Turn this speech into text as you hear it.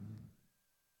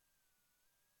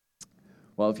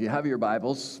Well, if you have your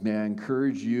Bibles, may I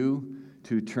encourage you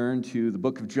to turn to the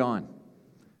book of John.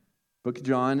 Book of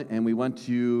John, and we want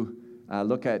to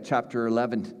look at chapter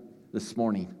 11 this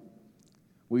morning.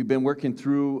 We've been working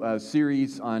through a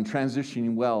series on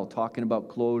transitioning well, talking about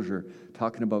closure,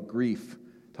 talking about grief,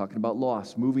 talking about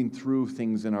loss, moving through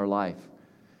things in our life.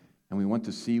 And we want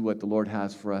to see what the Lord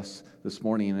has for us this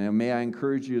morning. And may I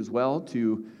encourage you as well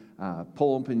to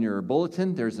pull open your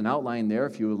bulletin. There's an outline there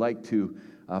if you would like to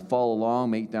follow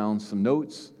along, make down some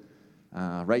notes,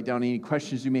 write down any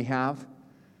questions you may have,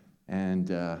 and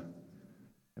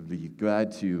I'd be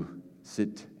glad to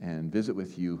sit and visit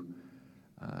with you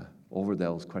over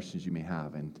those questions you may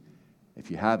have, and if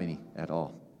you have any at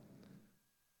all.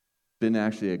 It's been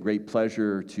actually a great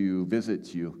pleasure to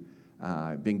visit you.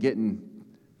 I've been getting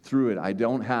through it. I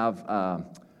don't have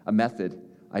a method.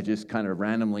 I just kind of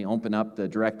randomly open up the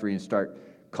directory and start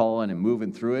calling and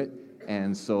moving through it.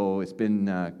 And so it's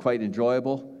been quite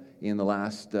enjoyable in the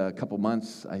last couple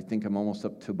months. I think I'm almost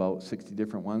up to about 60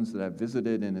 different ones that I've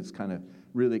visited, and it's kind of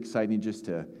really exciting just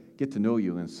to get to know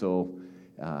you. And so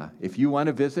if you want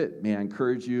to visit, may I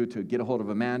encourage you to get a hold of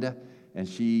Amanda, and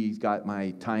she's got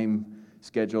my time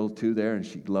scheduled too there, and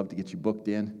she'd love to get you booked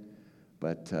in.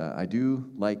 But I do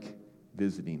like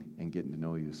visiting and getting to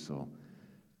know you, so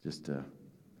just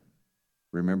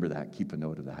remember that. Keep a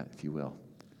note of that, if you will.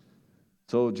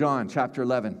 So John chapter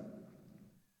 11,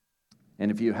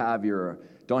 and if you don't have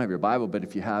your Bible, but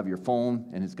if you have your phone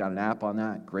and it's got an app on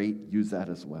that, great, use that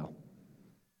as well.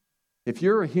 If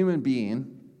you're a human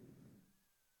being,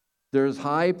 there's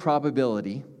high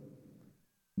probability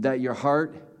that your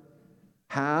heart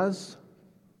has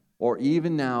or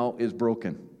even now is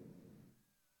broken.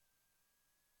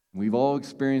 We've all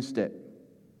experienced it.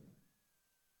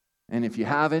 And if you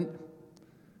haven't,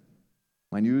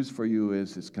 my news for you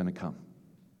is it's going to come.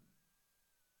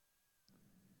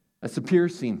 It's a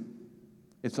piercing.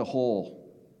 It's a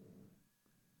hole.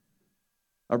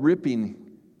 A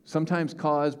ripping, sometimes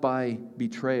caused by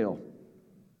betrayal.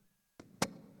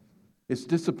 It's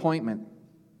disappointment.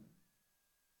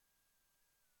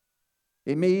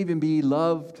 It may even be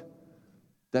love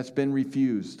that's been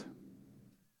refused.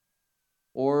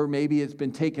 Or maybe it's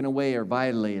been taken away or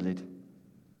violated.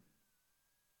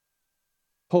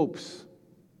 Hopes,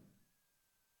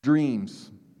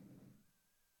 dreams,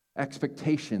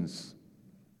 expectations,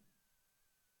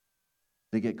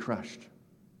 they get crushed.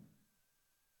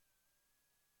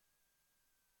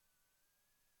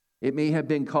 It may have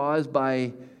been caused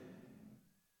by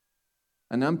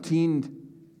an umpteen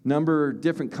number of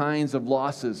different kinds of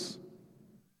losses,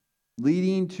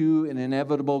 leading to an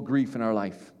inevitable grief in our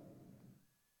life.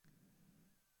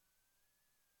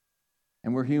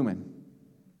 And we're human.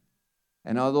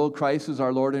 And although Christ is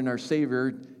our Lord and our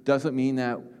Savior, doesn't mean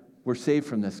that we're saved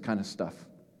from this kind of stuff.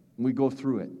 We go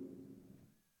through it.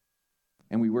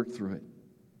 And we work through it.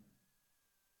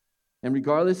 And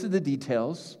regardless of the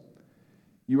details,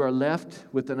 you are left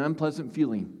with an unpleasant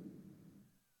feeling,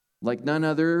 like none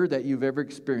other that you've ever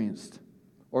experienced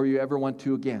or you ever want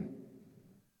to again.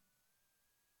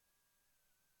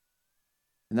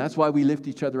 And that's why we lift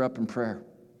each other up in prayer.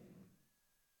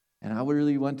 And I would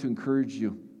really want to encourage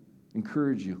you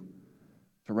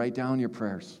to write down your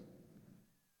prayers.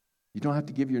 You don't have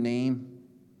to give your name,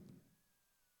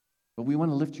 but we want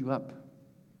to lift you up.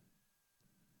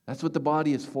 That's what the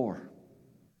body is for.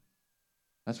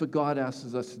 That's what God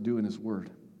asks us to do in His Word.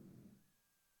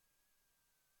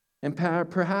 And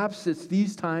perhaps it's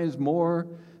these times more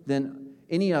than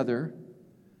any other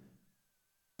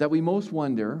that we most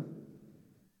wonder,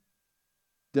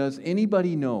 does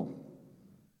anybody know?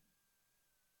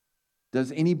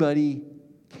 Does anybody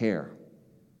care?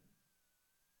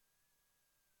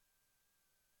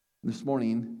 This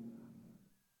morning,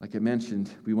 like I mentioned,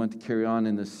 we want to carry on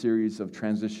in this series of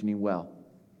transitioning well.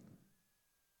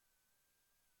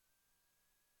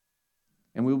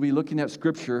 And we'll be looking at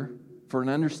Scripture for an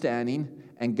understanding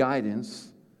and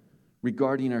guidance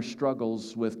regarding our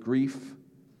struggles with grief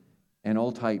and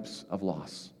all types of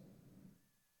loss.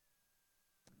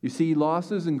 You see,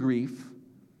 losses and grief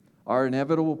are an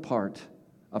inevitable part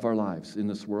of our lives in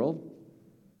this world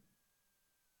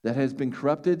that has been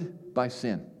corrupted by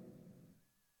sin.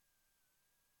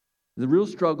 The real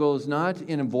struggle is not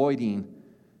in avoiding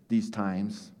these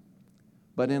times,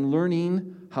 but in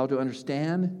learning how to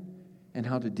understand and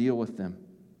how to deal with them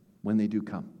when they do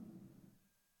come.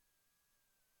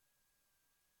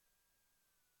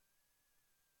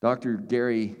 Dr.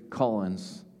 Gary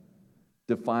Collins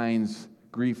defines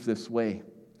grief this way.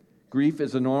 Grief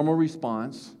is a normal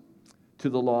response to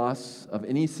the loss of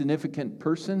any significant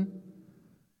person,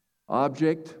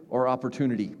 object, or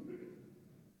opportunity.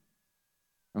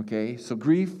 Okay, so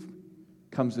grief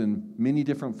comes in many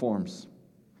different forms.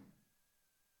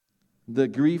 The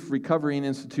Grief Recovering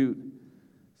Institute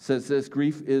says this: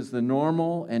 grief is the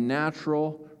normal and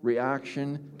natural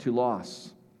reaction to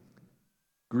loss.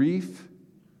 Grief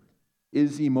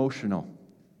is emotional,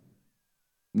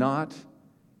 not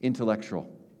intellectual.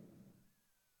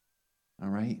 All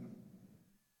right?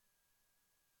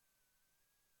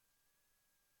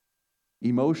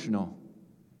 Emotional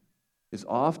is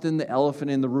often the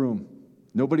elephant in the room.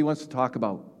 Nobody wants to talk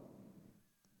about.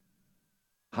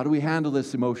 How do we handle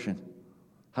this emotion?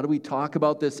 How do we talk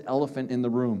about this elephant in the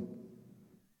room?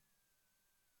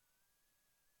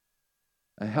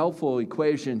 A helpful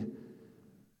equation,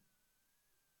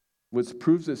 which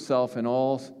proves itself in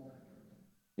all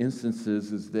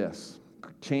instances, is this: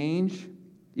 change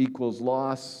equals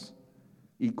loss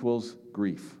equals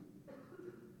grief.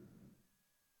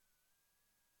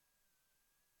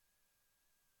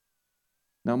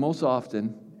 Now, most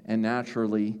often and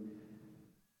naturally,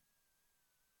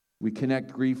 we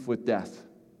connect grief with death.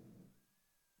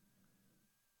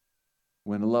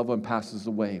 When a loved one passes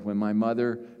away, when my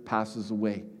mother passes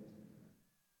away,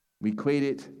 we equate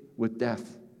it with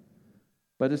death.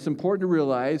 But it's important to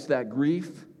realize that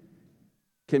grief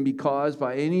can be caused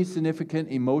by any significant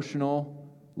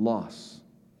emotional loss,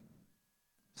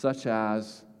 such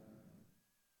as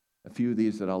a few of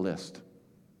these that I'll list: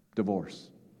 divorce,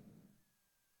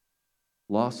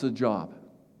 loss of job,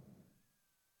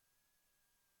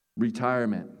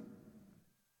 retirement.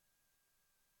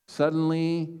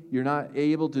 Suddenly, you're not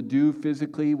able to do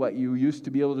physically what you used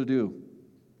to be able to do.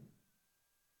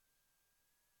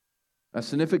 A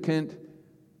significant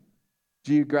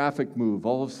geographic move.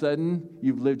 All of a sudden,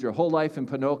 you've lived your whole life in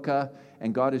Panoka,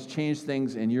 and God has changed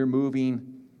things, and you're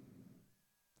moving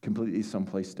completely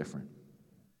someplace different.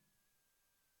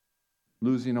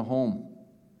 Losing a home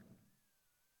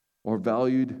or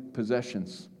valued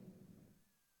possessions.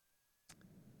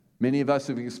 Many of us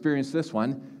have experienced this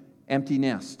one: empty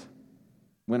nest.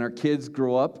 When our kids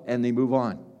grow up and they move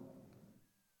on.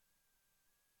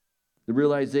 The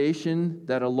realization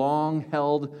that a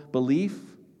long-held belief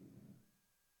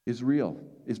is real,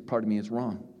 is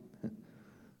wrong.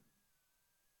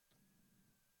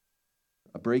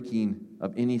 A breaking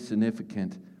of any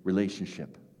significant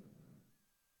relationship.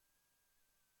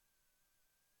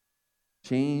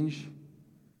 Change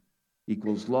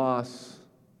equals loss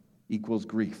equals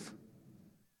grief.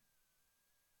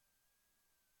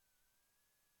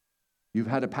 You've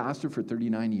had a pastor for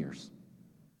 39 years.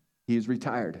 He is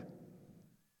retired.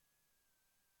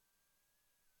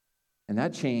 And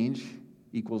that change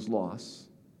equals loss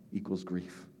equals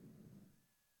grief.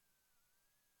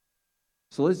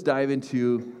 So let's dive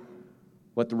into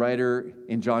what the writer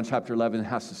in John chapter 11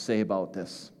 has to say about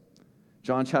this.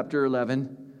 John chapter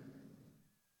 11,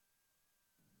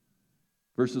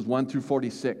 verses 1 through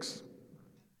 46.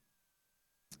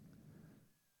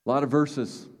 A lot of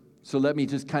verses. So let me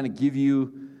just kind of give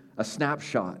you a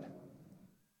snapshot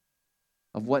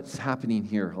of what's happening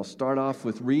here. I'll start off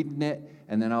with reading it,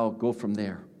 and then I'll go from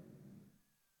there.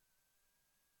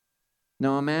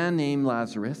 Now, a man named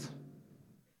Lazarus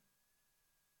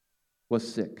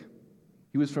was sick.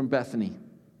 He was from Bethany,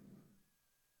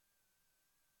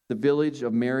 the village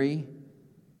of Mary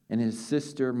and her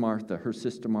sister Martha.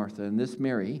 And this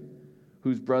Mary,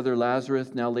 whose brother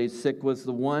Lazarus now lay sick, was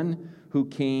the one who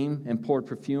came and poured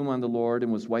perfume on the Lord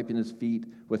and was wiping his feet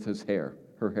with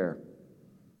her hair.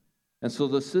 And so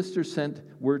the sister sent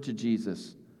word to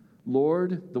Jesus,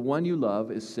 "Lord, the one you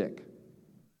love is sick."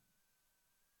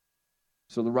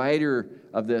 So the writer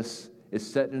of this is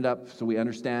setting it up so we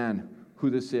understand who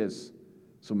this is.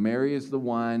 So Mary is the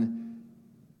one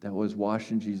that was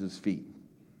washing Jesus' feet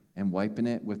and wiping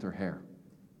it with her hair.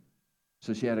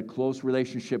 So she had a close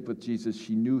relationship with Jesus.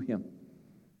 She knew him.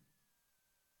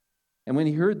 And when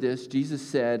he heard this, Jesus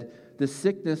said, "The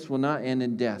sickness will not end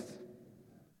in death.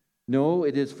 No,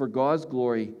 it is for God's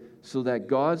glory, so that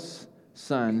God's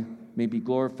Son may be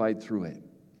glorified through it."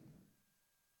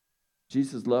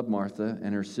 Jesus loved Martha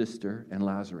and her sister and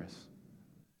Lazarus.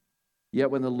 Yet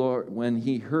when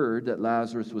he heard that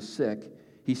Lazarus was sick,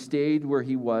 he stayed where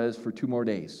he was for 2 more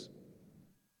days.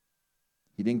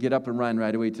 He didn't get up and run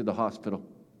right away to the hospital.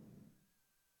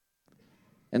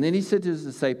 And then he said to his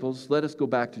disciples, "Let us go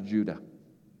back to Judah."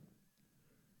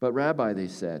 "But Rabbi," they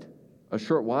said, "a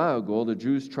short while ago the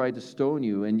Jews tried to stone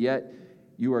you, and yet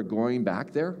you are going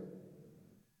back there?"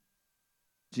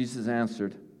 Jesus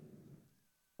answered,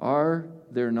 "Are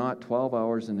there not 12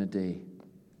 hours in a day?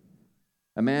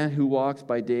 A man who walks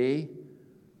by day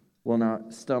will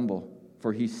not stumble,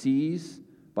 for he sees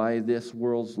by this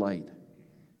world's light.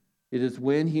 It is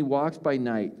when he walks by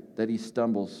night that he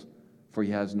stumbles, for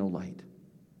he has no light."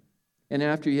 And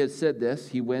after he had said this,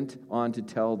 he went on to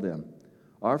tell them,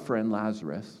 "Our friend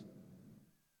Lazarus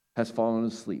has fallen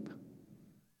asleep,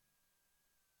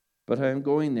 but I am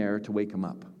going there to wake him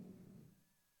up."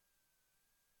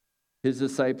 His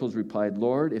disciples replied,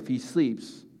 "Lord, if he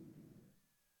sleeps,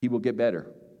 he will get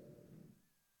better."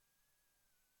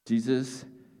 Jesus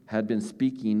had been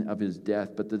speaking of his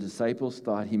death, but the disciples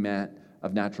thought he meant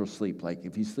of natural sleep. Like,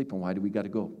 if he's sleeping, why do we got to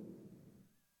go?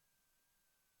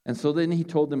 And so then he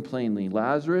told them plainly,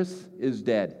 "Lazarus is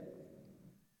dead.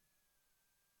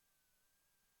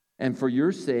 And for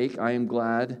your sake, I am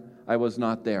glad I was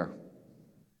not there,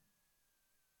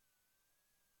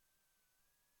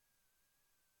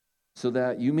 so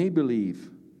that you may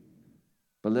believe.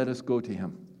 But let us go to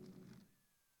him."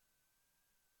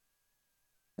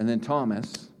 And then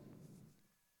Thomas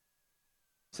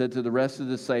said to the rest of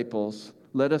the disciples,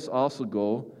 "Let us also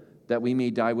go, that we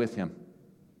may die with him."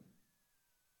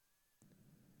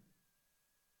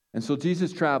 And so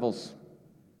Jesus travels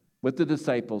with the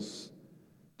disciples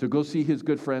to go see his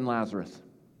good friend Lazarus.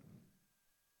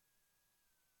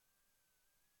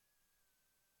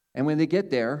 And when they get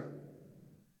there,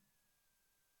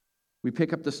 we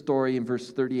pick up the story in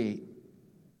verse 38.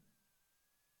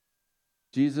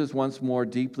 Jesus, once more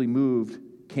deeply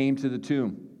moved, came to the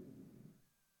tomb.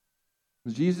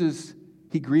 Jesus,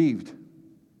 he grieved.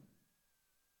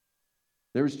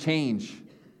 There was change.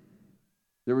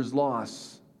 There was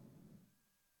loss.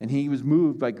 And he was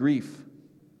moved by grief.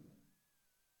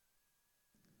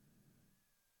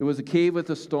 It was a cave with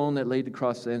a stone that laid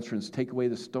across the entrance. "Take away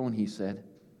the stone," he said.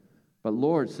 "But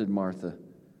Lord," said Martha,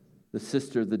 the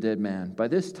sister of the dead man, "by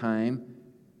this time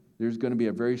there's going to be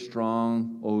a very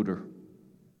strong odor."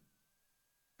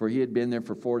 For he had been there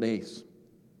for 4 days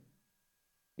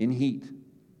in heat.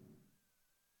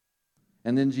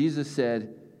 And then Jesus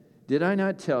said, "Did I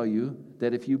not tell you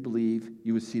that if you believe,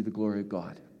 you would see the glory of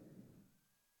God?"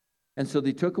 And so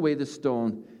they took away the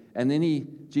stone, and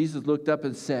then Jesus looked up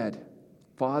and said,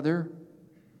 "Father,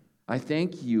 I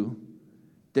thank you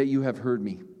that you have heard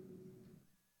me.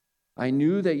 I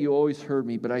knew that you always heard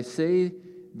me, but I say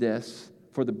this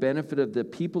for the benefit of the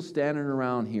people standing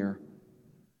around here,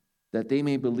 that they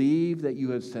may believe that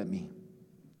you have sent me."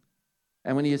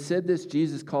 And when he had said this,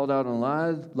 Jesus called out in a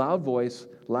loud voice,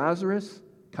 "Lazarus,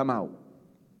 come out."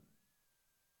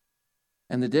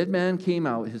 And the dead man came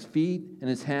out, his feet and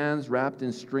his hands wrapped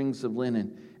in strings of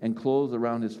linen and clothes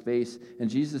around his face. And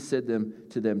Jesus said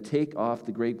to them, "Take off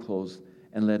the grave clothes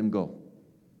and let him go."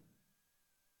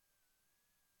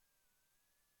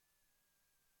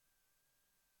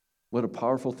 What a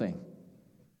powerful thing.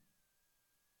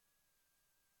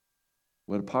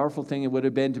 What a powerful thing it would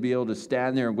have been to be able to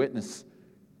stand there and witness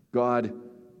God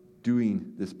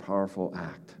doing this powerful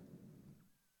act.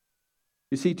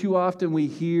 You see, too often we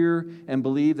hear and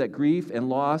believe that grief and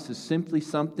loss is simply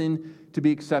something to be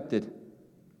accepted,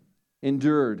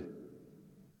 endured,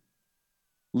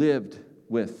 lived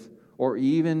with, or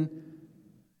even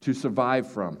to survive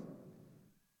from.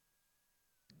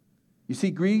 You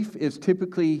see, grief is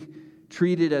typically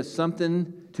treated as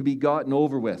something to be gotten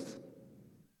over with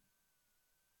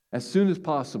as soon as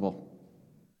possible.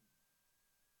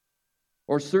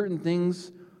 Or certain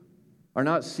things are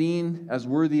not seen as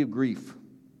worthy of grief.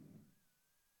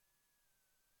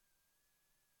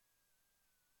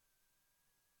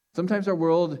 Sometimes our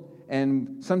world,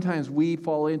 and sometimes we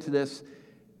fall into this,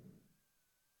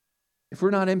 if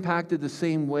we're not impacted the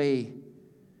same way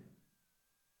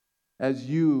as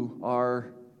you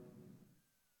are,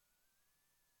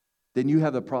 then you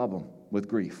have a problem with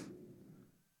grief.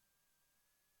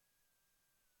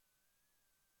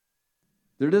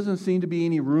 There doesn't seem to be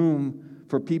any room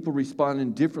for people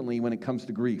responding differently when it comes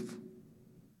to grief.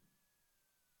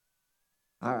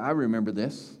 I remember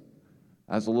this.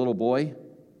 As a little boy,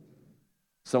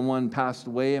 someone passed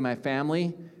away in my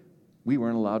family. We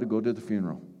weren't allowed to go to the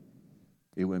funeral.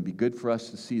 It wouldn't be good for us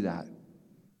to see that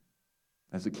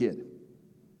as a kid.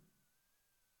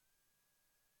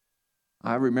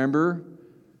 I remember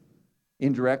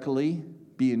indirectly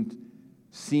being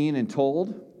seen and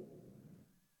told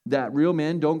that real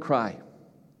men don't cry.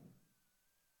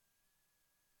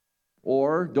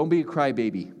 Or don't be a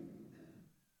crybaby.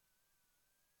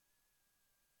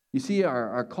 You see,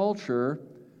 our culture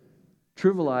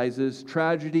trivializes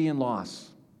tragedy and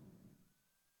loss.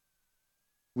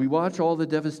 We watch all the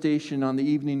devastation on the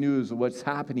evening news of what's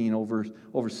happening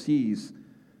overseas,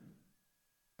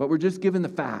 but we're just given the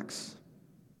facts.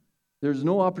 There's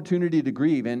no opportunity to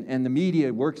grieve, and the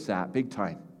media works that big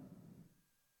time.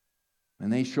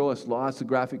 And they show us lots of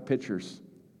graphic pictures.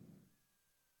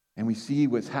 And we see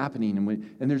what's happening,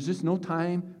 and there's just no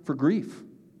time for grief.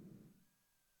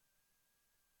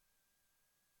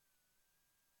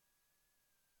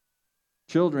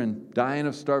 Children dying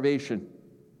of starvation.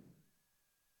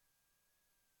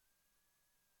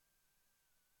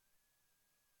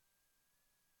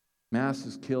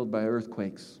 Masses killed by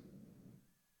earthquakes.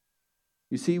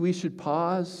 You see, we should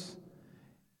pause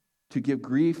to give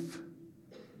grief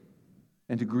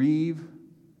and to grieve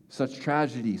such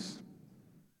tragedies.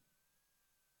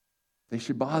 They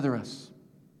should bother us.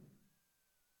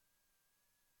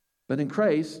 But in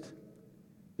Christ,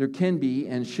 there can be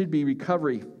and should be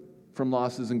recovery from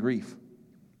losses and grief.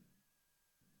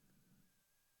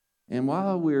 And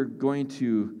while we're going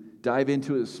to dive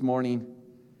into it this morning,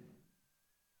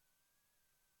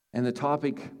 and the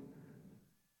topic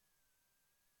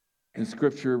in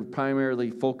Scripture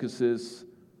primarily focuses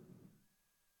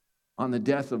on the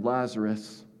death of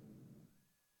Lazarus,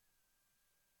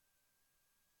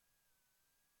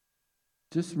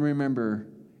 just remember,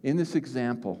 in this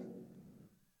example,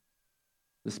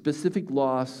 the specific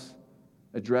loss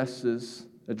addressed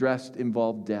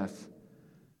involved death.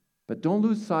 But don't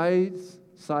lose sight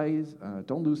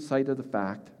of the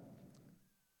fact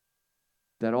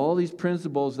that all these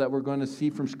principles that we're going to see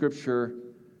from Scripture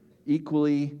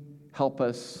equally help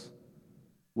us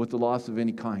with the loss of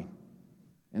any kind.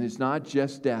 And it's not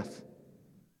just death.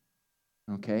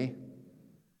 Okay?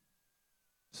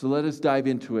 So let us dive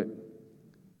into it.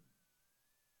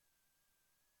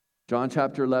 John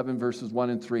chapter 11, verses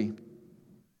 1 and 3.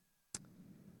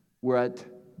 We're at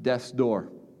death's door.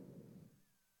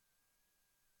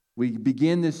 We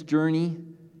begin this journey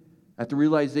at the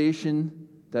realization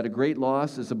that a great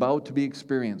loss is about to be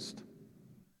experienced.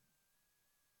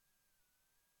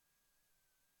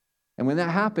 And when that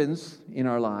happens in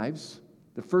our lives,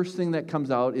 the first thing that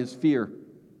comes out is fear.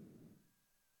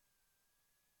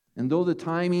 And though the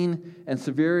timing and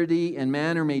severity and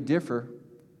manner may differ,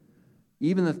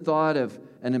 even the thought of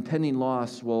an impending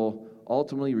loss will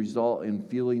ultimately result in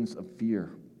feelings of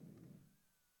fear.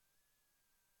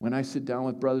 When I sit down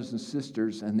with brothers and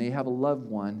sisters and they have a loved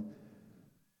one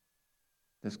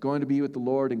that's going to be with the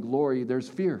Lord in glory, there's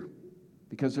fear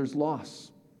because there's loss.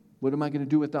 What am I going to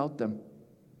do without them?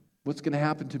 What's going to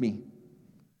happen to me?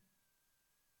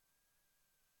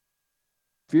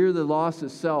 Fear of the loss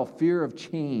itself, fear of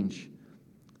change,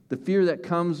 the fear that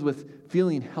comes with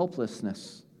feeling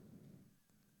helplessness,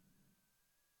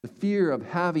 the fear of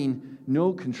having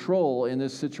no control in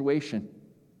this situation.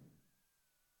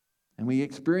 And we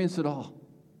experience it all.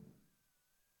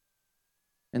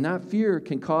 And that fear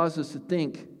can cause us to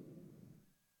think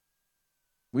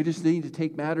we just need to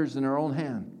take matters in our own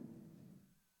hand.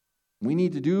 We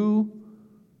need to do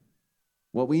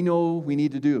what we know we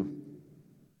need to do.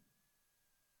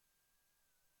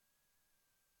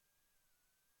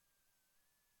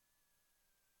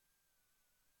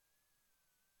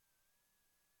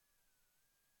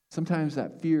 Sometimes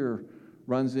that fear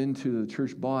runs into the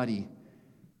church body.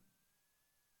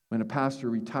 When a pastor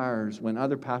retires, when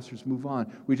other pastors move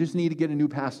on, we just need to get a new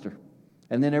pastor,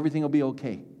 and then everything will be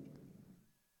okay.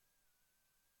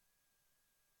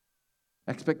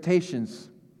 Expectations.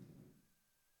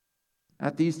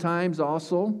 At these times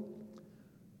also,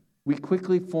 we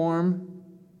quickly form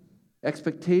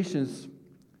expectations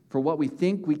for what we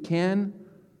think we can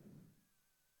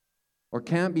or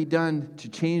can't be done to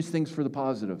change things for the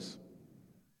positives.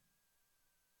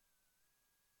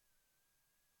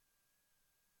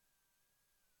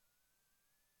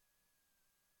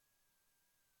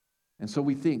 And so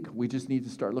we think we just need to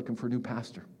start looking for a new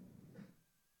pastor.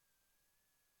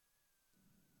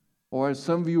 Or as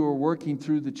some of you are working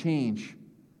through the change,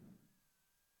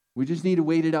 we just need to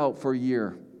wait it out for a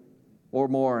year or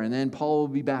more, and then Paul will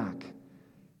be back.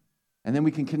 And then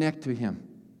we can connect to him.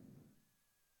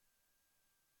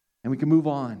 And we can move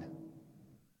on.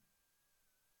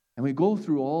 And we go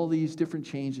through all these different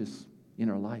changes in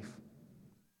our life.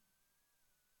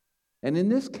 And in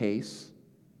this case,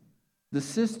 the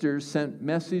sisters sent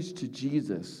message to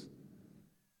Jesus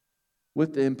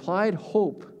with the implied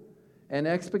hope and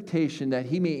expectation that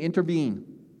he may intervene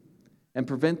and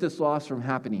prevent this loss from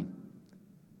happening.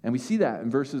 And we see that in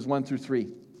verses 1 through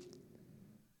 3.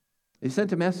 They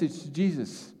sent a message to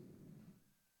Jesus.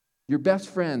 Your best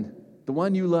friend, the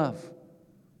one you love,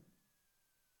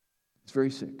 is very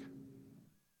sick.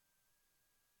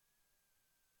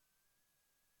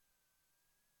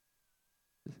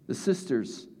 The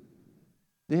sisters,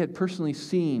 they had personally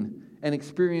seen and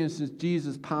experienced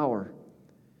Jesus' power.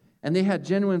 And they had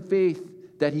genuine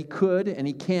faith that he could and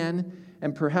he can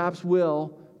and perhaps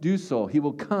will do so. He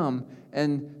will come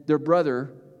and their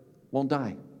brother won't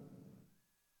die.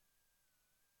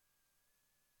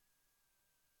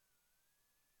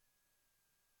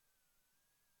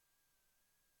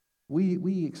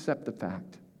 we accept the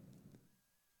fact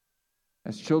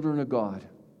as children of God,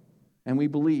 and we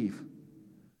believe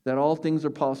that all things are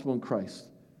possible in Christ,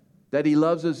 that He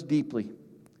loves us deeply,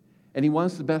 and He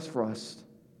wants the best for us.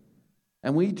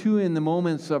 And we too, in the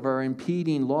moments of our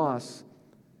impeding loss,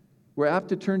 we're apt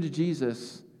to turn to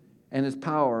Jesus and His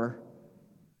power,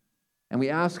 and we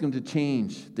ask Him to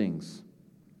change things.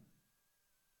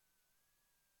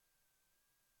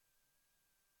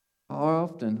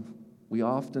 We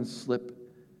often slip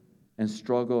and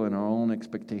struggle in our own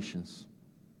expectations.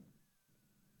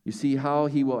 You see how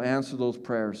He will answer those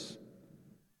prayers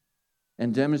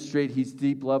and demonstrate His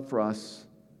deep love for us.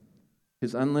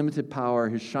 His unlimited power,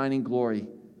 His shining glory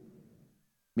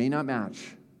may not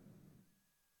match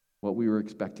what we were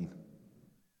expecting.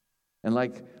 And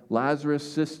like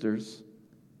Lazarus' sisters,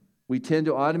 we tend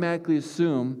to automatically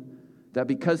assume that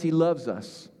because He loves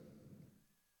us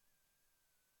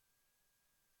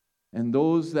and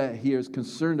those that He is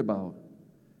concerned about,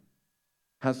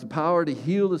 has the power to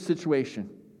heal the situation,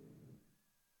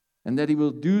 and that He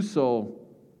will do so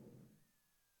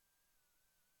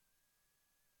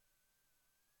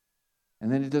and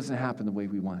then it doesn't happen the way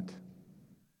we want.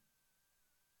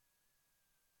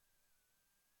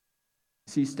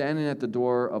 See, standing at the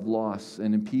door of loss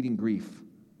and impeding grief,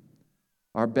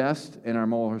 our best and our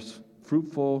most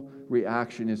fruitful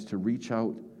reaction is to reach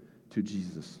out to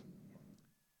Jesus.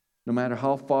 No matter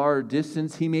how far or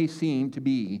distant He may seem to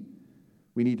be,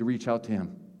 we need to reach out to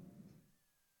Him.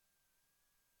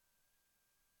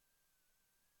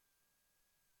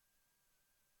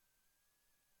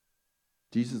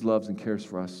 Jesus loves and cares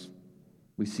for us.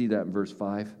 We see that in verse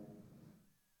 5.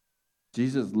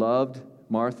 Jesus loved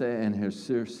Martha and her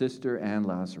sister and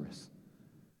Lazarus.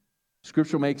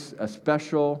 Scripture makes a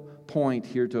special point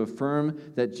here to affirm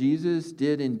that Jesus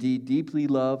did indeed deeply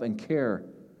love and care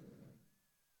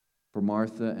for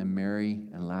Martha and Mary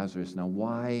and Lazarus. Now,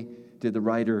 why did the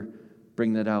writer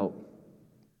bring that out?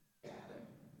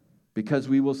 Because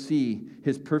we will see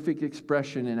His perfect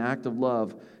expression and act of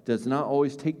love does not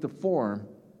always take the form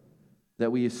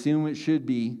that we assume it should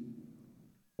be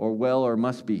or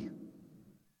must be.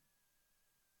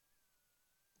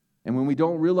 And when we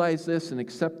don't realize this and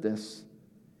accept this,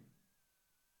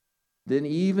 then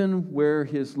even where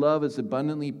His love is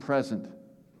abundantly present,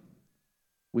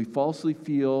 we falsely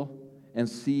feel and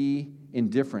see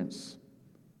indifference.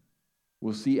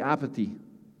 We'll see apathy,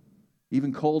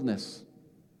 even coldness.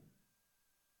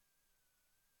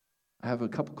 I have a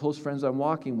couple close friends I'm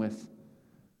walking with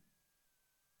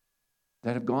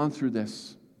that have gone through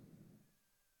this.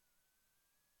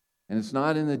 And it's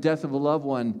not in the death of a loved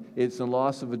one, it's the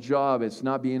loss of a job, it's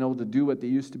not being able to do what they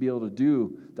used to be able to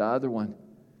do, the other one.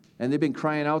 And they've been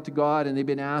crying out to God and they've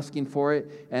been asking for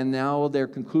it, and now their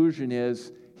conclusion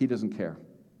is He doesn't care.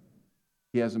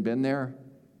 He hasn't been there.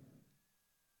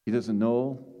 He doesn't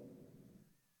know.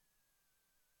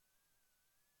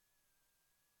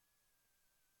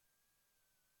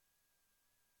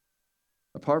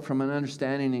 Apart from an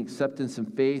understanding and acceptance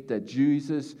and faith that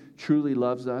Jesus truly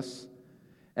loves us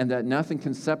and that nothing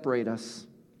can separate us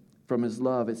from His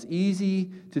love, it's easy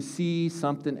to see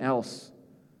something else.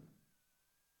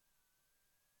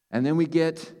 And then we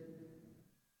get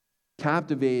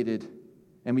captivated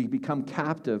and we become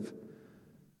captive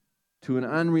to an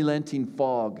unrelenting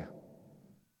fog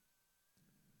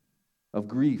of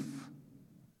grief,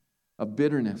 of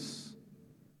bitterness,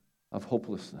 of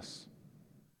hopelessness.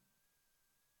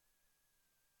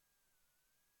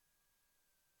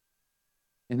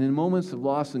 And in moments of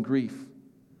loss and grief,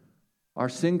 our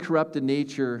sin-corrupted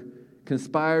nature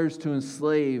conspires to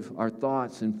enslave our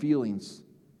thoughts and feelings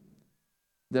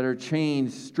that are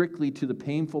chained strictly to the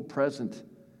painful present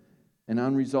and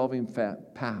unresolving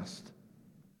past.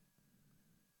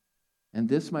 And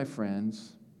this, my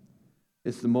friends,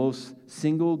 is the most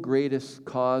single greatest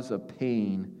cause of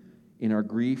pain in our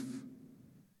grief,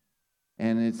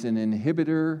 and it's an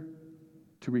inhibitor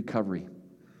to recovery.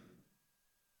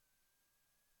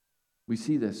 We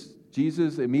see this.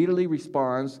 Jesus immediately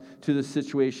responds to the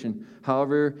situation.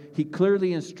 However, He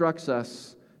clearly instructs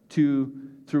us to,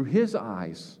 through His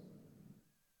eyes,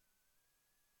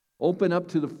 open up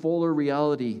to the fuller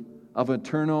reality of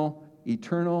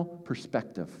eternal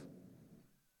perspective.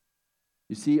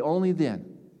 You see, only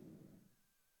then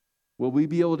will we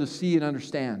be able to see and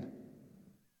understand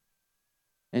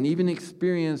and even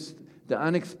experience the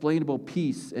unexplainable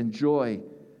peace and joy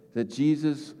that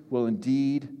Jesus will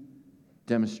indeed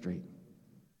demonstrate.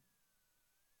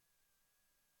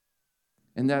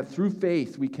 And that through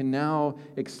faith we can now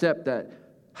accept that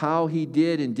how He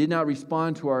did and did not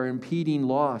respond to our impeding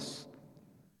loss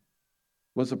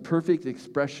was a perfect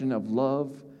expression of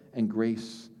love and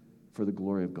grace for the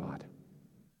glory of God.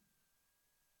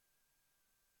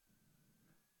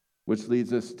 Which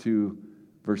leads us to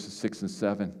verses 6 and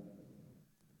 7.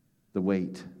 The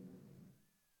wait.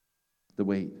 The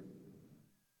wait.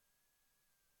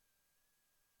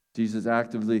 Jesus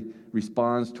actively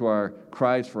responds to our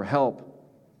cries for help,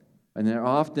 and they're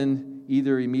often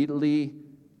either immediately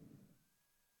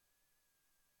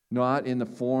not in the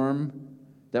form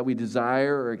that we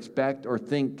desire or expect or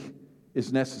think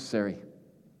is necessary.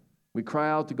 We cry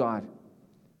out to God,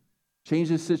 change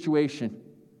this situation.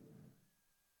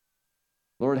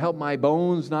 Lord, help my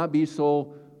bones not be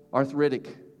so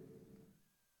arthritic.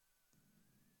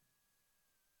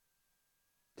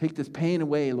 Take this pain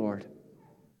away, Lord.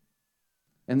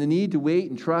 And the need to wait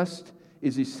and trust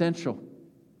is essential.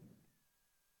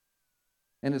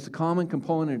 And it's a common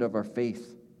component of our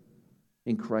faith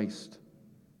in Christ.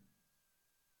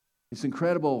 It's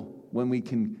incredible when we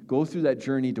can go through that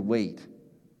journey to wait,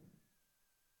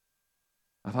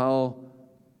 of how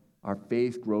our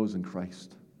faith grows in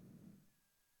Christ.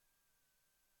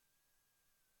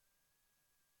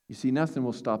 You see, nothing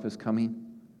will stop us coming.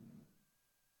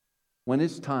 When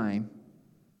it's time,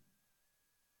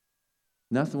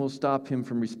 nothing will stop him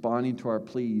from responding to our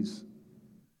pleas,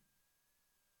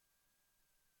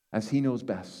 as he knows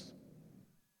best.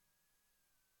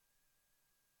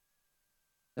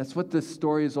 That's what this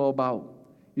story is all about.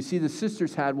 You see, the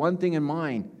sisters had one thing in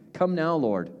mind. Come now,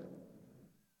 Lord.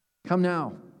 Come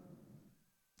now.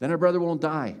 Then our brother won't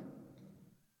die.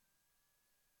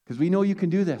 Because we know you can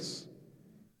do this.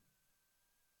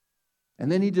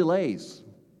 And then he delays.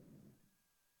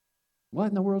 What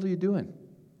in the world are you doing?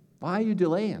 Why are you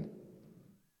delaying?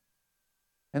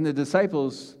 And the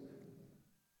disciples,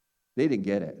 they didn't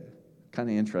get it. Kind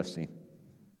of interesting.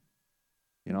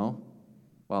 You know?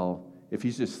 Well, if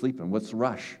he's just sleeping, what's the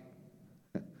rush?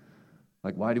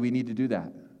 Like, why do we need to do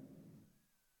that?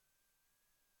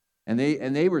 And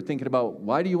they were thinking about,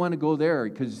 why do you want to go there?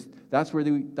 Because that's where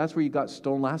you got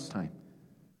stoned last time.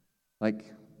 Like,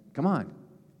 come on.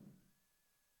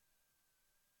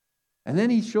 And then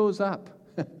he shows up.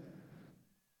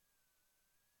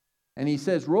 And he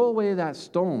says, roll away that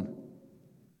stone.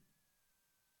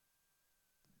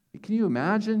 Can you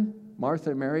imagine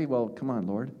Martha and Mary? Well, come on,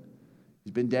 Lord.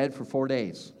 He's been dead for 4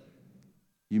 days.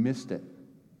 You missed it.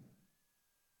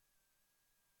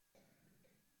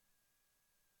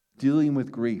 Dealing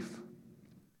with grief.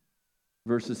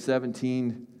 Verses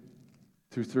 17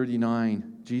 through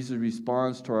 39. Jesus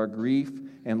responds to our grief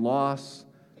and loss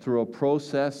through a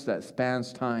process that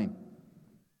spans time.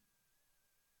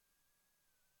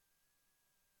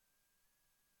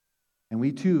 And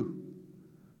we too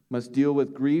must deal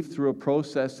with grief through a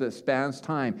process that spans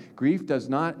time. Grief does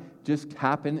not just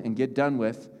happen and get done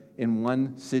with in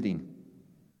one sitting.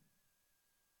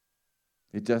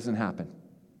 It doesn't happen.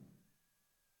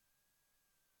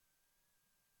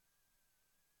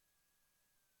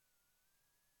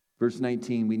 Verse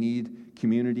 19, we need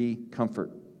community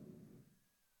comfort.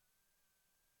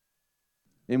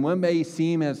 In what may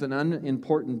seem as an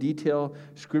unimportant detail,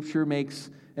 Scripture makes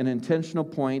an intentional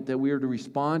point that we are to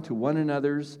respond to one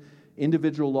another's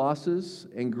individual losses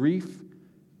and grief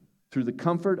through the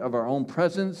comfort of our own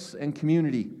presence and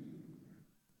community.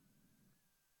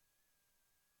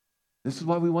 This is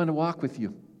why we want to walk with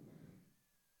you.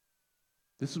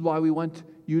 This is why we want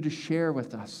you to share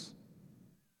with us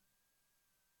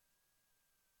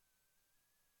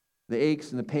the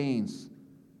aches and the pains,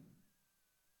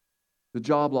 the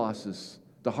job losses,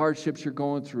 the hardships you're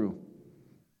going through,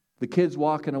 the kids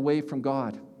walking away from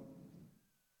God.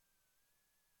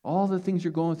 All the things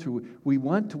you're going through, we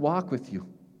want to walk with you.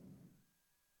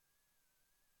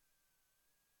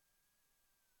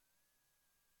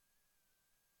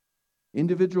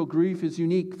 Individual grief is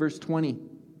unique. Verse 20.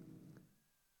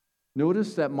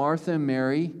 Notice that Martha and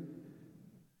Mary,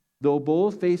 though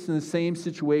both facing the same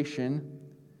situation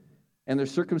and their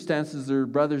circumstances, their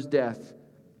brother's death,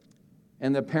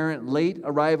 and the apparent late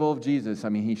arrival of Jesus,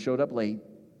 he showed up late.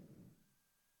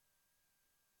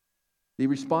 They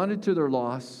responded to their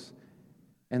loss,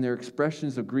 and their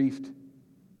expressions of grief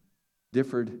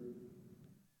differed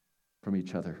from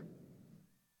each other.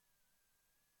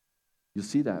 You'll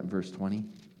see that in verse 20.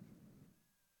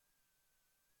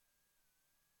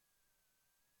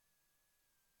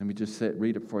 Let me just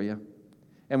read it for you.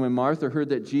 And when Martha heard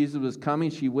that Jesus was coming,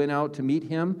 she went out to meet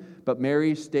him, but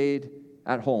Mary stayed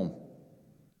at home.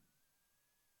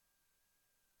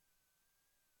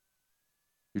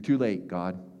 You're too late,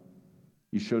 God.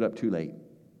 You showed up too late.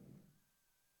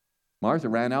 Martha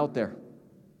ran out there.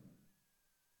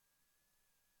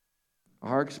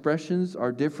 Our expressions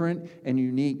are different and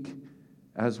unique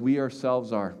as we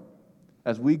ourselves are.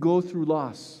 As we go through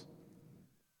loss,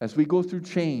 as we go through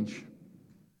change,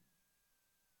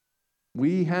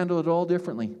 we handle it all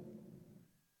differently.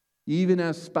 Even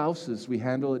as spouses, we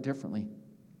handle it differently.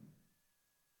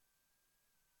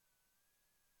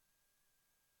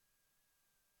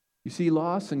 You see,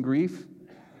 loss and grief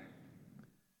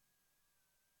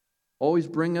always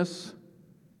bring us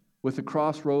with the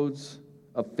crossroads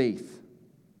of faith.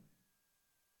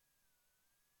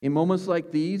 In moments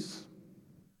like these,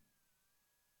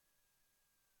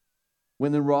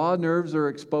 when the raw nerves are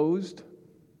exposed,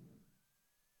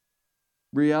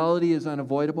 reality is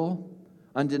unavoidable,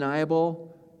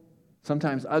 undeniable,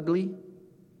 sometimes ugly,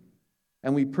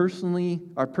 and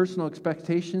our personal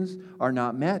expectations are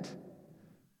not met,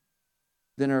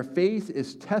 then our faith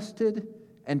is tested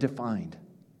and defined.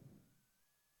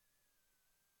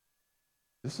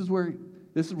 This is where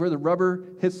the rubber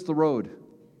hits the road.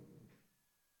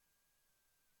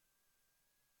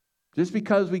 Just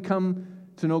because we come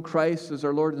to know Christ as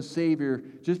our Lord and Savior,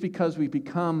 just because we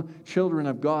become children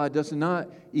of God, does not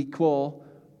equal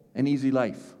an easy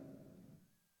life.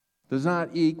 Does not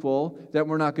equal that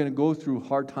we're not going to go through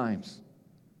hard times.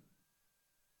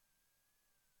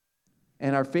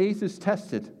 And our faith is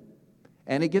tested,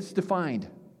 and it gets defined.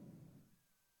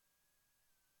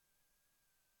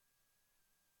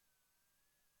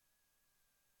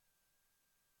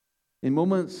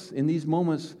 In these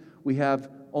moments, we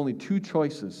have only two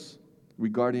choices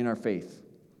regarding our faith.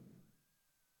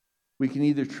 We can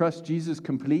either trust Jesus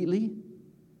completely,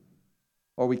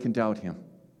 or we can doubt him.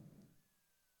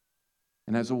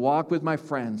 And as I walk with my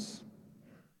friends,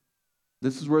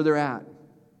 this is where they're at.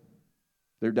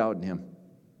 They're doubting him.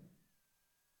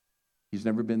 He's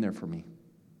never been there for me.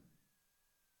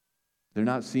 They're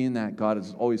not seeing that God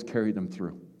has always carried them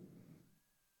through.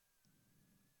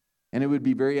 And it would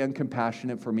be very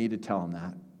uncompassionate for me to tell them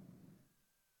that.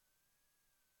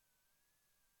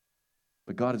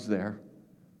 But God is there.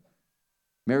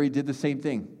 Mary did the same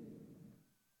thing.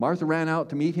 Martha ran out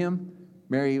to meet him.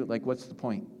 Mary, what's the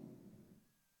point?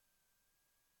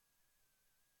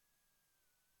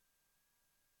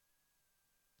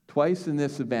 Twice in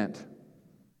this event,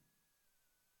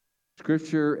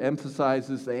 Scripture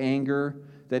emphasizes the anger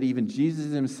that even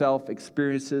Jesus himself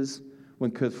experiences when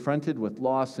confronted with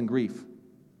loss and grief.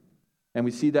 And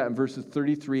we see that in verses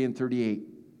 33 and 38.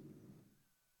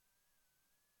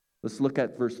 Let's look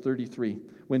at verse 33.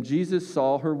 When Jesus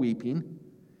saw her weeping,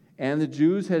 and the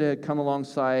Jews had come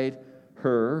alongside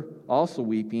her, also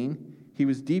weeping, he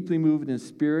was deeply moved in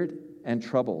spirit and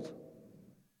troubled.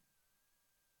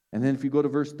 And then if you go to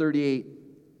verse 38,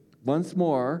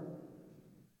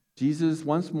 Jesus,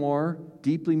 once more,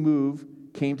 deeply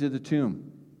moved, came to the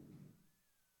tomb.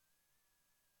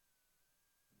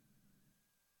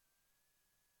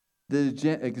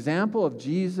 The example of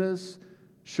Jesus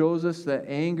shows us that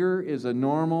anger is a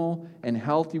normal and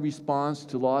healthy response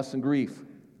to loss and grief.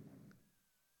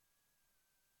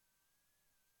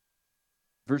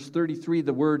 Verse 33,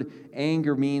 the word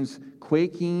anger means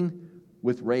quaking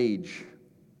with rage.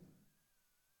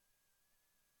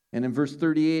 And in verse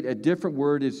 38, a different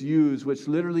word is used, which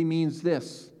literally means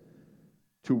this: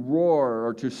 to roar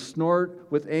or to snort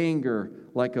with anger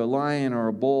like a lion or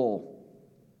a bull.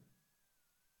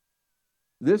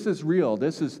 This is real.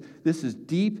 This is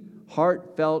deep,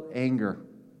 heartfelt anger.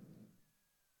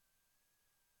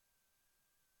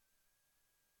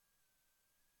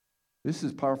 This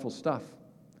is powerful stuff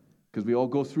because we all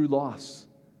go through loss.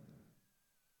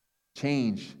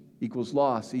 Change equals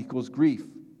loss equals grief.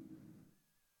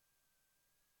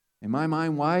 In my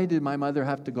mind, why did my mother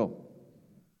have to go?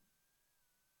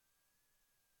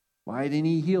 Why didn't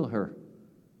he heal her?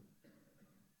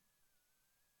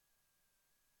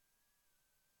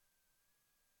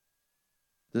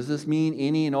 Does this mean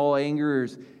any and all anger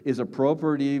is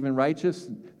appropriate or even righteous?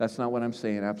 That's not what I'm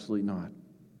saying. Absolutely not.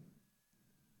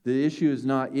 The issue is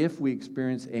not if we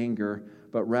experience anger,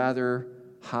 but rather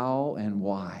how and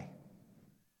why.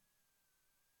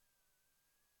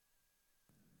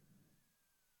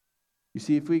 You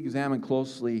see, if we examine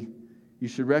closely, you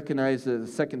should recognize that the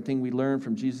second thing we learn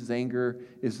from Jesus' anger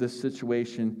is this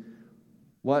situation: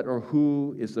 what or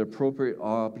who is the appropriate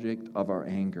object of our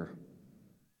anger?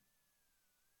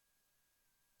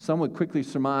 Some would quickly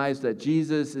surmise that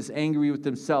Jesus is angry with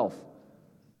himself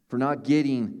for not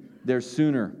getting there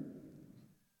sooner.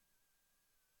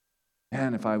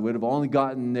 Man, if I would have only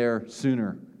gotten there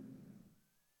sooner,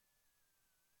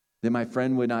 then my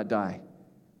friend would not die.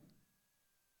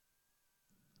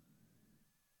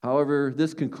 However,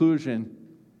 this conclusion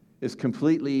is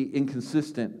completely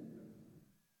inconsistent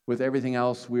with everything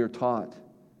else we are taught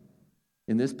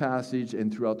in this passage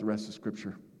and throughout the rest of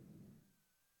Scripture.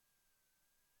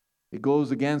 It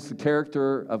goes against the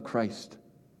character of Christ.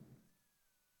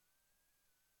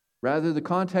 Rather, the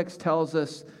context tells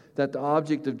us that the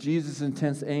object of Jesus'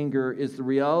 intense anger is the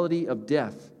reality of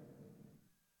death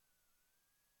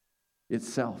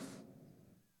itself.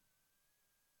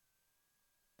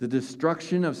 The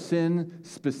destruction of sin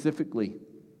specifically.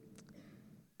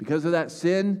 Because of that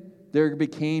sin, there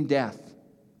became death.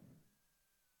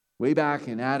 Way back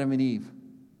in Adam and Eve.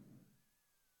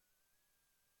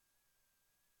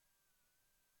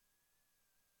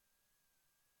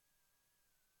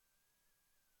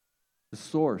 The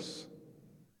source,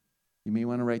 you may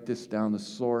want to write this down, the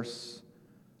source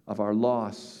of our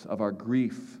loss, of our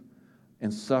grief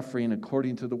and suffering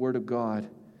according to the Word of God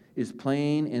is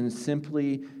plain and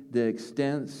simply the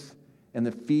extent and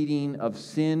the feeding of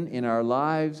sin in our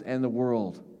lives and the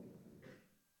world.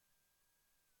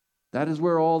 That is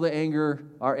where all the anger,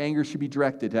 our anger should be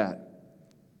directed at.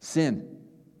 Sin.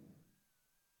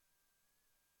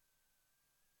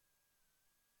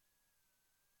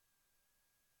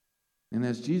 And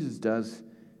as Jesus does,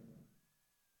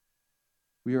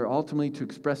 we are ultimately to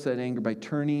express that anger by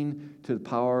turning to the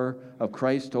power of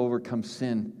Christ to overcome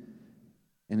sin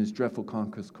and his dreadful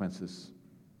consequences.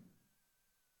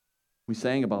 We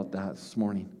sang about that this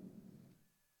morning.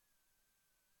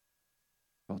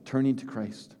 About turning to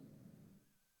Christ.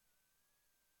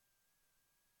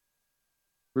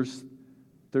 Verse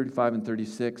 35 and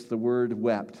 36, the word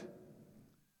wept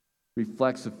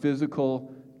reflects a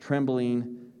physical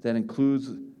trembling that includes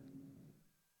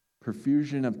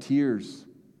profusion of tears.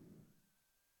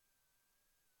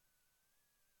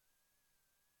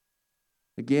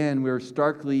 Again, we're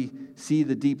starkly see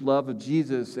the deep love of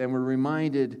Jesus, and we're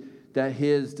reminded that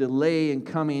his delay in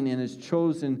coming and his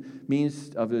chosen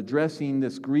means of addressing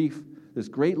this grief, this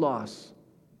great loss,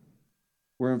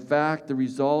 were in fact the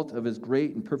result of his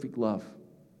great and perfect love.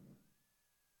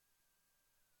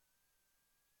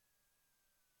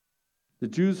 The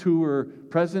Jews who were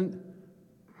present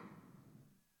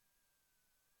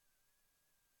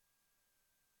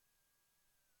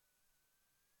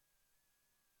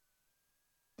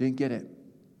didn't get it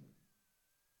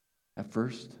at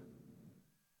first.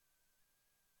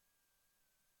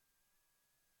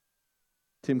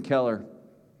 Tim Keller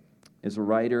is a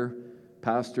writer,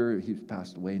 pastor. He's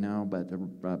passed away now, but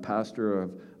a pastor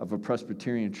of a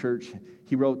Presbyterian church.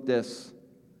 He wrote this: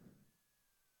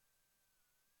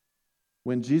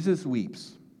 when Jesus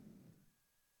weeps,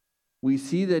 we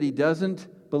see that he doesn't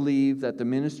believe that the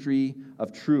ministry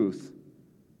of truth,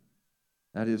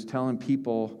 that is, telling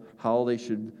people how they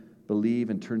should believe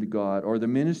and turn to God, or the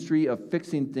ministry of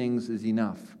fixing things is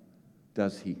enough,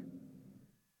 does he?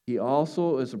 He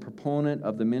also is a proponent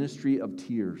of the ministry of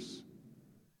tears.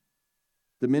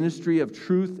 The ministry of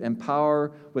truth and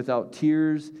power without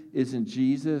tears isn't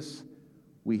Jesus.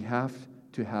 We have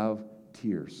to have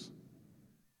tears.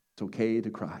 It's okay to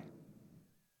cry.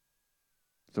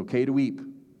 It's okay to weep.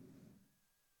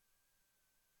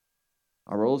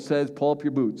 Our world says, pull up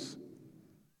your boots.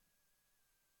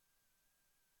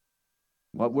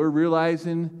 What we're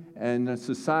realizing in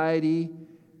society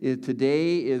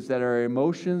today is that our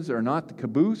emotions are not the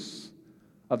caboose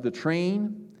of the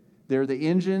train. They're the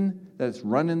engine that's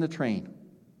running the train.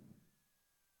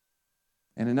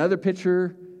 And another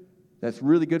picture that's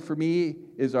really good for me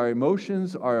is our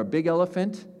emotions are a big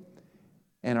elephant,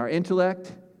 and our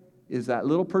intellect is that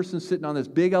little person sitting on this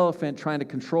big elephant trying to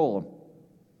control him,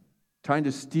 trying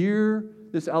to steer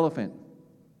this elephant.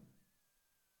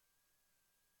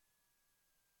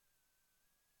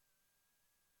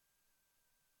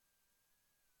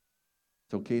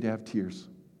 It's okay to have tears.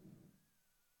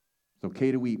 It's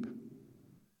okay to weep.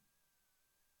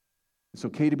 It's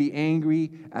okay to be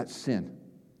angry at sin.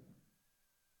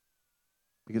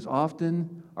 Because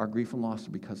often our grief and loss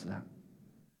are because of that.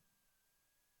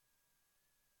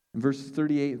 In verses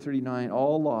 38 and 39,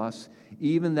 all loss,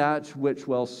 even that which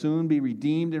will soon be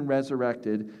redeemed and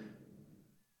resurrected,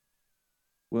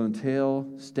 will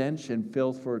entail stench and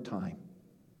filth for a time.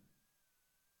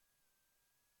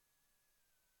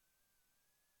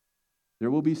 There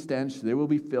will be stench, there will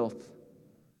be filth.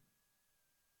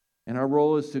 And our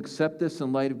role is to accept this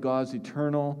in light of God's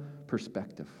eternal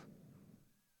perspective.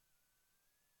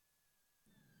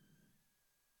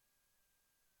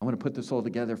 I want to put this all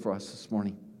together for us this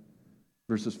morning.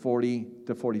 Verses 40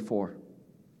 to 44.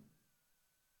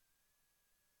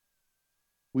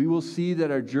 We will see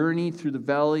that our journey through the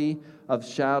valley of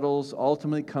shadows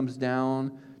ultimately comes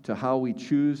down to how we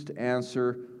choose to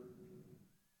answer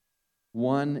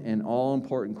one and all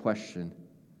important question.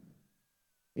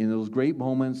 In those great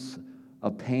moments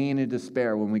of pain and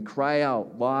despair, when we cry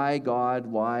out, "Why, God,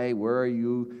 why? Where are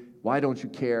you? Why don't you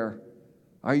care?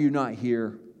 Are you not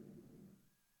here?"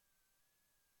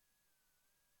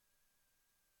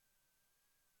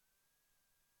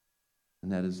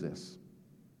 And that is this: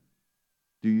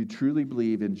 do you truly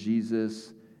believe in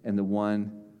Jesus and the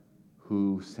one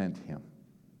who sent him?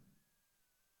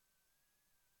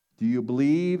 Do you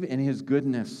believe in his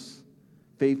goodness,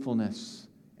 faithfulness,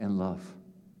 and love?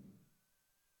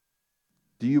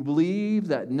 Do you believe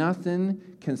that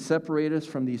nothing can separate us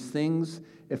from these things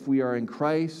if we are in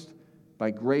Christ by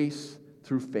grace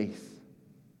through faith?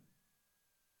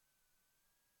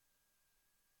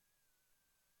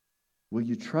 Will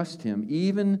you trust him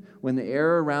even when the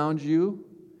air around you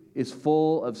is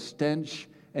full of stench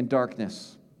and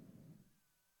darkness?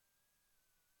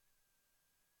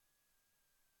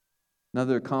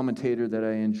 Another commentator that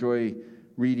I enjoy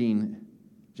reading,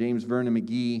 James Vernon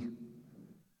McGee,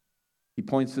 he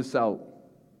points this out.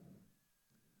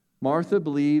 Martha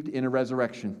believed in a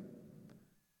resurrection.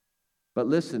 But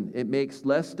listen, it makes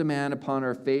less demand upon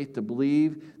our faith to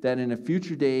believe that in a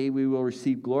future day we will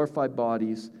receive glorified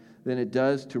bodies than it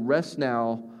does to rest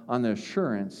now on the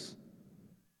assurance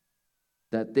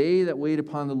that they that wait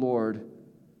upon the Lord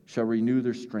shall renew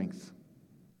their strength.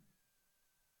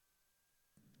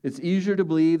 It's easier to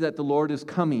believe that the Lord is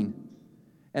coming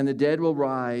and the dead will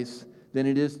rise than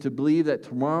it is to believe that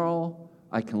tomorrow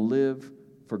I can live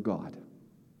for God.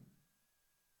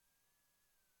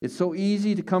 It's so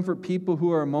easy to comfort people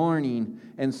who are mourning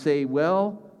and say,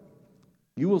 "Well,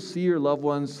 you will see your loved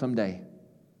ones someday."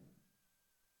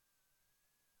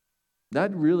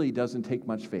 That really doesn't take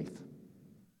much faith.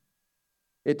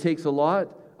 It takes a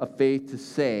lot of faith to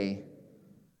say,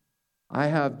 "I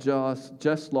have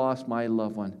just lost my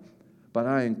loved one, but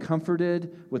I am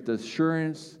comforted with the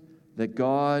assurance that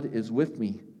God is with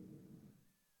me,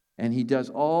 and he does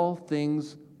all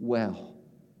things well."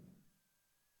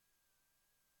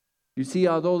 You see,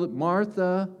 although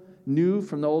Martha knew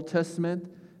from the Old Testament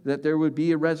that there would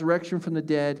be a resurrection from the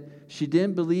dead, she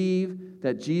didn't believe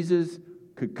that Jesus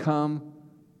could come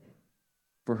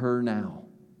for her now.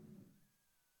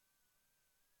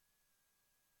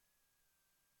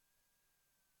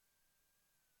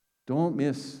 Don't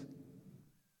miss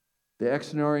the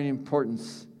extraordinary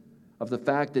importance of the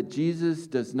fact that Jesus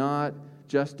does not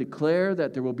just declare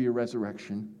that there will be a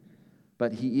resurrection,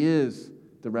 but he is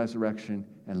the resurrection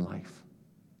and life.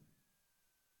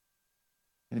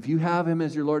 And if you have him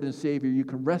as your Lord and Savior, you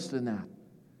can rest in that.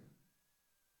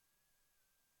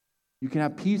 You can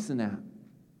have peace in that.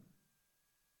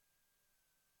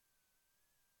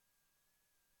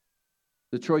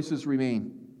 The choices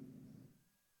remain.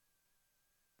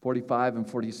 45 and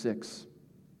 46.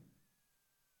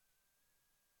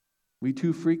 We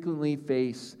too frequently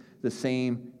face the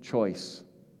same choice.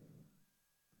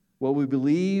 Will we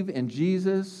believe in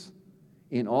Jesus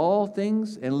in all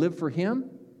things and live for him?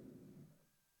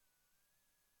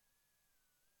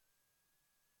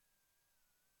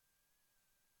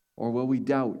 Or will we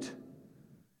doubt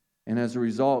and as a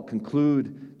result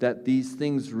conclude that these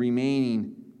things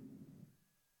remaining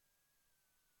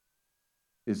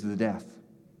is the death?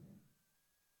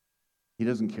 He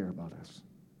doesn't care about us.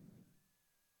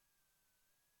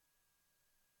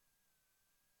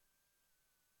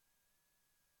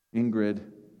 Ingrid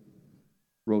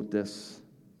wrote this,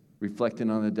 reflecting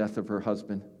on the death of her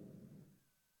husband,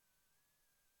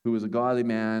 who was a godly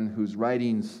man whose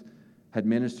writings had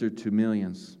ministered to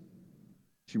millions.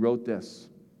 She wrote this: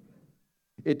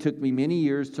 "It took me many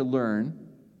years to learn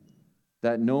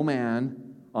that no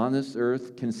man on this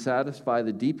earth can satisfy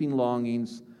the deeping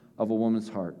longings of a woman's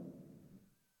heart.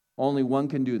 Only one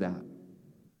can do that.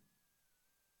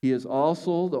 He is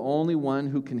also the only one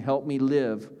who can help me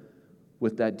live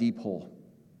with that deep hole,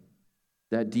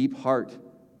 that deep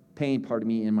pain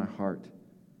in my heart.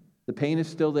 The pain is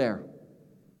still there.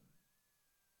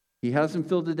 He hasn't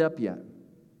filled it up yet,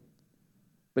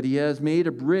 but he has made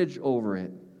a bridge over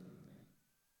it.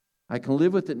 I can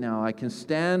live with it now. I can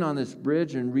stand on this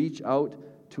bridge and reach out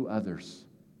to others."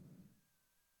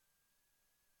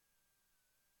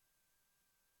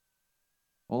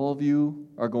 All of you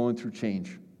are going through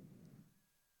change.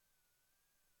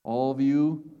 All of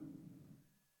you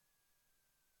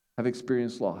have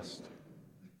experienced loss,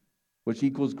 which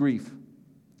equals grief.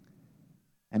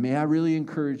 And may I really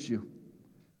encourage you,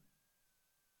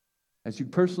 as you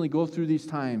personally go through these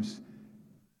times,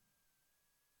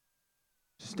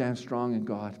 to stand strong in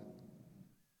God.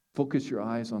 Focus your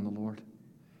eyes on the Lord.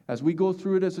 As we go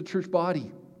through it as a church body,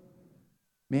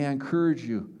 may I encourage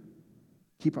you,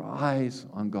 keep our eyes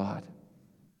on God.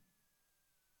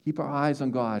 Keep our eyes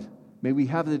on God. May we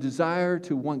have the desire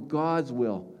to want God's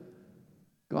will,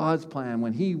 God's plan.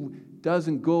 When He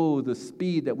doesn't go the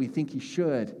speed that we think He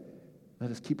should,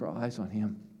 let us keep our eyes on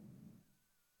Him.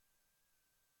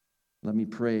 Let me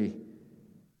pray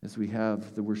as we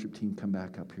have the worship team come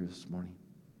back up here this morning.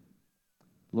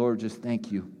 Lord, just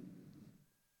thank you.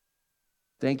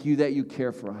 Thank you that you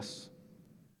care for us.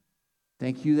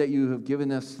 Thank you that you have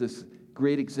given us this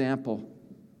great example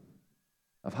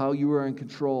of how you are in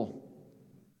control.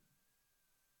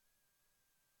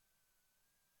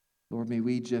 Lord, may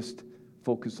we just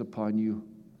focus upon you.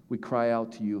 We cry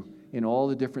out to you in all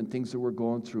the different things that we're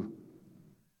going through.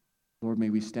 Lord, may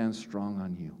we stand strong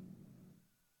on you.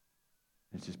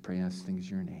 Let's just pray these things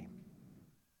in your name.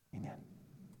 Amen.